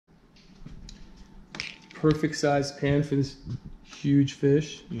perfect size pan for this huge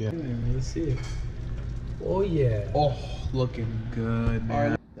fish. Yeah. Let's see it. Oh yeah. Oh, looking good, man. All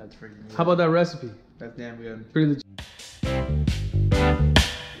right. That's freaking good. How about that recipe? That's damn good. Pretty legit.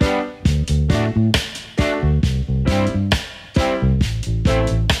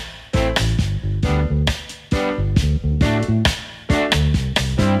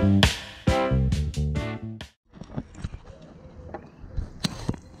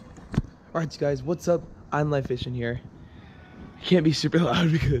 Alright, you guys, what's up? I'm live fishing here. I can't be super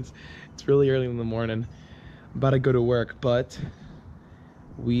loud because it's really early in the morning. I'm about to go to work, but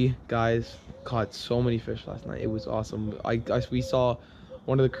we guys caught so many fish last night. It was awesome. We saw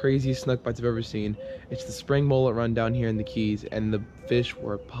one of the craziest snook bites I've ever seen. It's the spring mullet run down here in the Keys, and the fish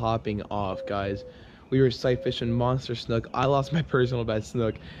were popping off, guys. We were sight fishing monster snook. I lost my personal best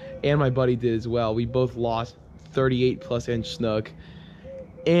snook, and my buddy did as well. We both lost 38+ inch snook.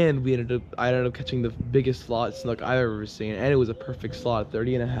 And I ended up catching the biggest slot snook I've ever seen, and it was a perfect slot,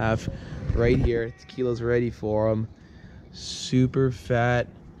 30.5 right here. Tequila's ready for him. Super fat,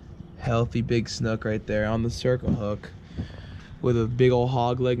 healthy big snook right there on the circle hook with a big old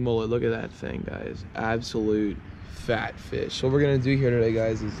hog leg mullet. Look at that thing, guys. Absolute fat fish. So what we're gonna do here today,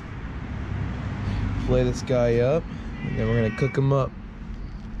 guys, is fillet this guy up, and then we're gonna cook him up.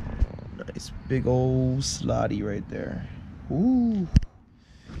 Nice big old slotty right there. Ooh.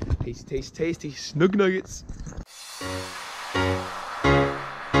 Tasty, tasty, tasty. Snook nuggets.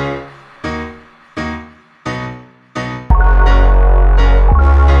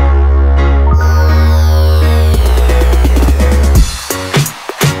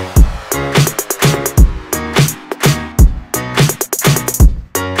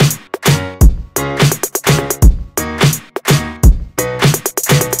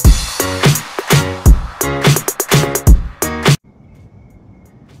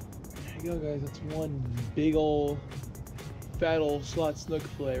 There you go, guys. That's one big old fat old slot snook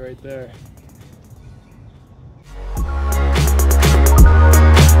fillet right there.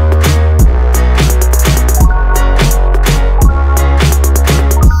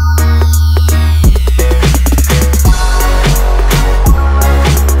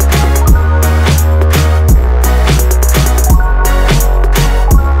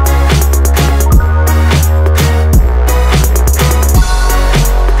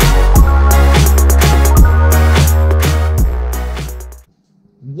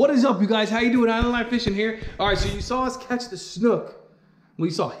 What is up, you guys? How you doing? Island Life Fishing here. All right, so you saw us catch the snook.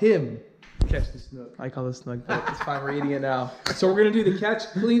 We saw him catch the snook. I call this snook, but it's fine. We're eating it now. So we're gonna do the catch,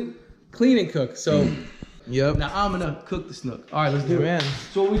 clean, and cook. So Yep. now I'm gonna cook the snook. All right, let's do it. Man.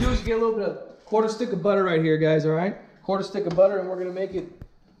 So what we do is get a little bit of quarter stick of butter right here, guys. All right, quarter stick of butter, and we're gonna make it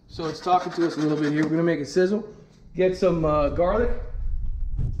so it's talking to us a little bit here. We're gonna make it sizzle. Get some garlic.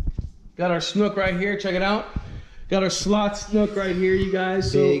 Got our snook right here. Check it out. Got our slot snook right here, you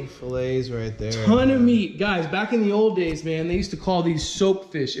guys. Big fillets right there. Ton of meat. Guys, back in the old days, man, they used to call these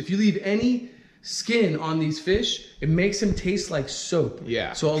soap fish. If you leave any skin on these fish, it makes them taste like soap.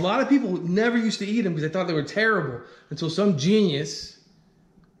 Yeah. So a lot of people never used to eat them because they thought they were terrible until some genius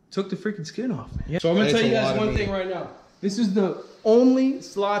took the freaking skin off. Yeah. So I'm going to It's tell you a guys lot of one thing meat. right now. This is the only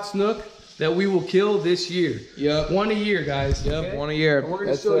slot snook that we will kill this year. Yep. One a year, guys. Yep, okay? one a year. And we're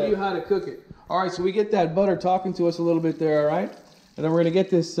going to show you how to cook it. All right, so we get that butter talking to us a little bit there, all right? And then we're gonna get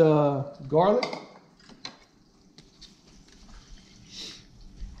this garlic.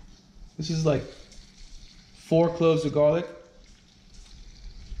 This is like 4 cloves of garlic.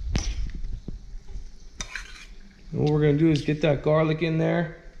 And what we're gonna do is get that garlic in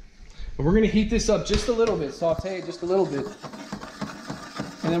there. And we're gonna heat this up just a little bit, saute it just a little bit.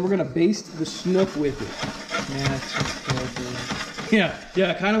 And then we're gonna baste the snook with it. Man, that's just filthy. Yeah,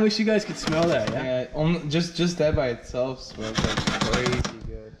 I kind of wish you guys could smell that, yeah? Yeah, just that by itself smells like crazy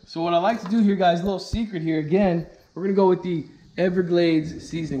good. So what I like to do here, guys, a little secret here, again, we're gonna go with the Everglades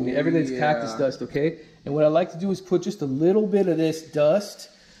seasoning, the Everglades cactus dust, okay? And what I like to do is put just a little bit of this dust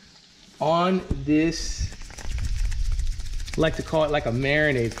on this, I like to call it like a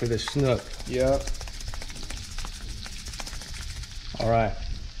marinade for the snook. Yep. All right.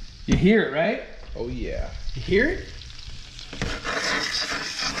 You hear it, right? Oh yeah. You hear it?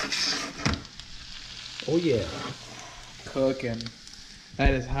 Oh yeah. Cooking.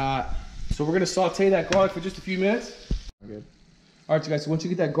 That is hot. So we're gonna saute that garlic for just a few minutes. Good. All right, you guys, so once you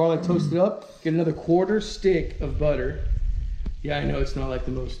get that garlic toasted up, get another quarter stick of butter. Yeah, I know it's not like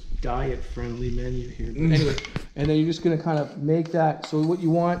the most diet-friendly menu here, but anyway. And then you're just gonna kind of make that, so what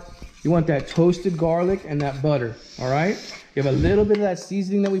you want that toasted garlic and that butter, all right? You have a little bit of that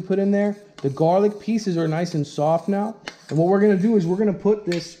seasoning that we put in there. The garlic pieces are nice and soft now. And what we're gonna do is we're gonna put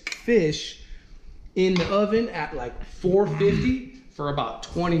this fish in the oven at like 450 for about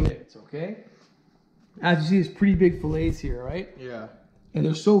 20 minutes, okay? As you see, it's pretty big fillets here, right? Yeah. And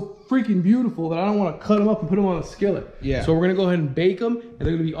they're so freaking beautiful that I don't want to cut them up and put them on a skillet. Yeah. So we're gonna go ahead and bake them, and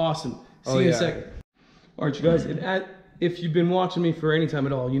they're gonna be awesome. See you in a second. All right, you guys, if you've been watching me for any time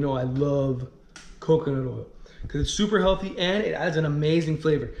at all, you know I love coconut oil because it's super healthy and it adds an amazing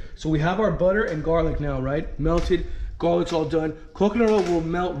flavor. So we have our butter and garlic now, right? Melted, garlic's all done. Coconut oil will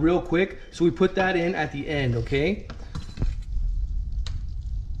melt real quick, so we put that in at the end, okay?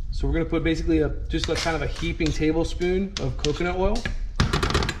 So we're gonna put basically just like kind of a heaping tablespoon of coconut oil.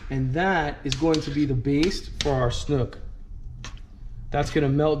 And that is going to be the base for our snook. That's gonna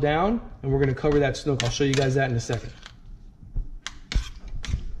melt down and we're gonna cover that snook. I'll show you guys that in a second. What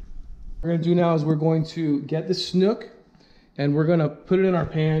we're gonna do now is we're going to get the snook and we're gonna put it in our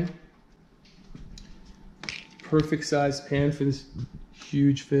pan. Perfect size pan for this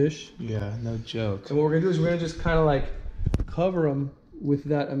huge fish. Yeah, no joke. And what we're gonna do is we're gonna just kind of like cover them with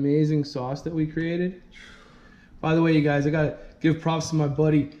that amazing sauce that we created. By the way, you guys, I gotta give props to my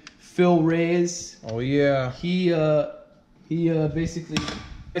buddy Phil Reyes. Oh yeah. He basically,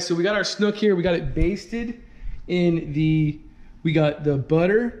 so we got our snook here. We got it basted in we got the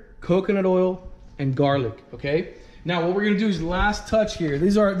butter, coconut oil, and garlic. Okay. Now what we're gonna do is last touch here.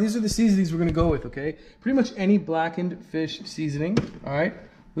 These are the seasonings we're gonna go with. Okay. Pretty much any blackened fish seasoning. All right.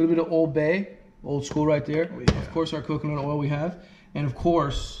 A little bit of Old Bay, old school right there. Oh, yeah. Of course, our coconut oil we have, and of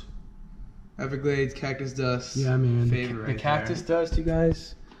course, Everglades cactus dust. yeah, man, Favorite the right cactus there. dust, you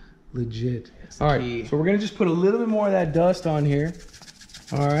guys, legit. It's All right, key. so we're gonna just put a little bit more of that dust on here.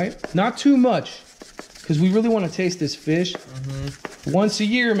 All right, not too much, because we really want to taste this fish. Once a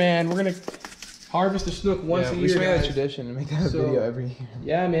year, man. We're gonna harvest the snook once a we year, should make that a guys. tradition and make that a So- video every year.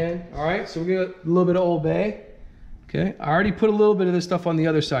 Yeah, man. All right, so we're gonna a little bit of Old Bay. Okay, I already put a little bit of this stuff on the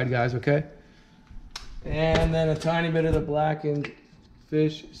other side, guys. Okay, and then a tiny bit of the blackened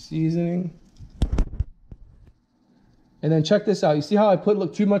fish seasoning. And then check this out. You see how I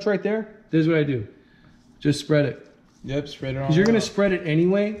put too much right there? This is what I do. Just spread it. Yep, spread it on. Because you're gonna spread it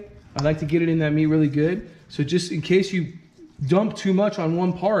anyway. I like to get it in that meat really good. So just in case you dump too much on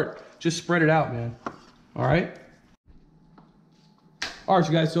one part, just spread it out, man. All right? All right,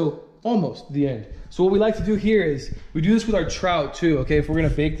 you guys, so almost the end. So what we like to do here is, we do this with our trout too, okay? If we're gonna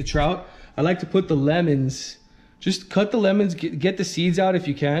bake the trout, I like to put the lemons, just cut the lemons, get the seeds out if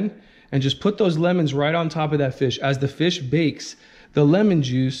you can, and just put those lemons right on top of that fish. As the fish bakes, the lemon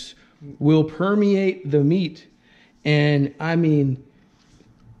juice will permeate the meat. And I mean,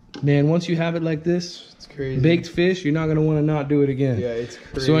 man, once you have it like this, It's crazy. baked fish, you're not gonna wanna not do it again. Yeah, it's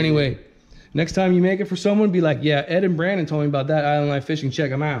crazy. So anyway, next time you make it for someone, be like, yeah, Ed and Brandon told me about that Island Life Fishing, check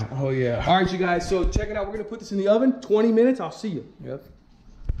them out. Oh yeah. All right, you guys, so check it out. We're gonna put this in the oven, 20 minutes, I'll see you. Yep.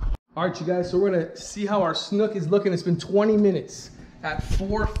 All right, you guys, so we're gonna see how our snook is looking. It's been 20 minutes at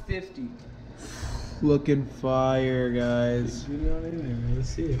 450. Looking fire, guys. Let's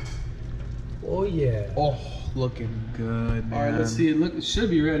see it. Oh yeah. Oh, looking good, man. All right, let's see it. Look, it should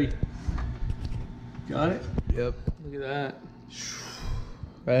be ready. Got it? Yep. Look at that.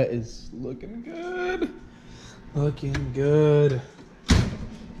 That is looking good. Looking good.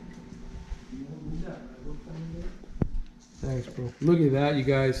 Thanks, bro. Look at that, you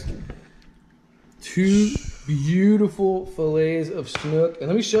guys. Two beautiful fillets of snook. And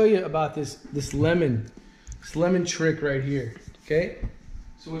let me show you about this lemon trick right here. Okay?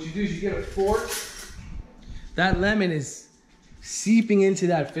 So what you do is you get a fork. That lemon is seeping into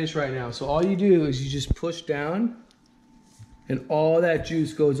that fish right now. So all you do is you just push down and all that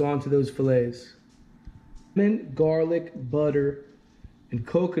juice goes onto those fillets. Lemon, garlic, butter, and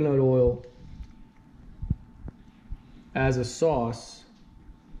coconut oil as a sauce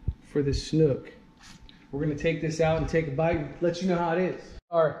for the snook. We're gonna take this out and take a bite and let you know how it is.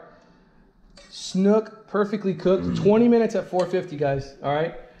 Our snook, perfectly cooked, 20 minutes at 450, guys, all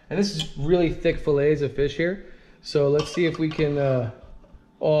right? And this is really thick fillets of fish here. So let's see if we can,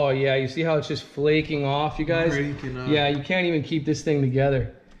 oh yeah, you see how it's just flaking off, you guys? Breaking up. Yeah, you can't even keep this thing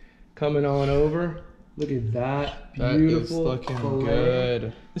together. Coming on over. Look at that, beautiful That is looking fillet.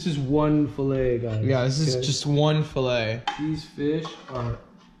 good. This is one fillet, guys. Yeah, this is Okay? just one fillet. These fish are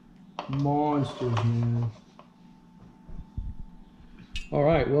monsters, man. All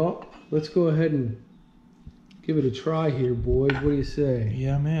right, well, let's go ahead and give it a try here, boys. What do you say?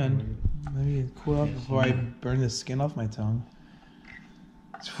 Yeah, man. Maybe cool off before I burn the skin off my tongue.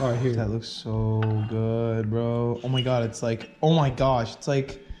 All right, here. That looks so good, bro. Oh my god, it's like, oh my gosh, it's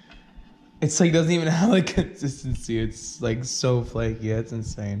like doesn't even have like consistency. It's like so flaky. Yeah, it's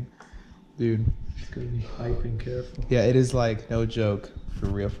insane, dude. It's gonna be hyping, careful. Yeah, it is like no joke, for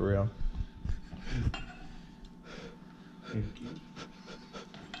real, for real.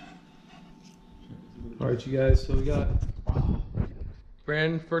 All right, you guys. So we got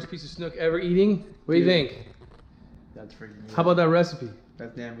Brandon, first piece of snook ever eating. What do you think? That's freaking good. How about that recipe?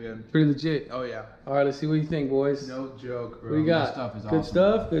 That's damn good. Pretty legit. Oh yeah. All right, let's see what you think, boys. No joke, bro. What you got? This stuff is Good awesome.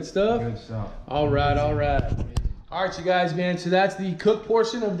 stuff. Good stuff. Good stuff. All right, all right. All right, you guys, man. So that's the cook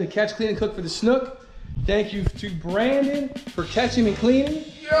portion of the catch, clean, and cook for the snook. Thank you to Brandon for catching and cleaning.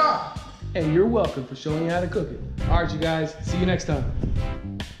 Yeah. And you're welcome for showing you how to cook it. All right, you guys. See you next time.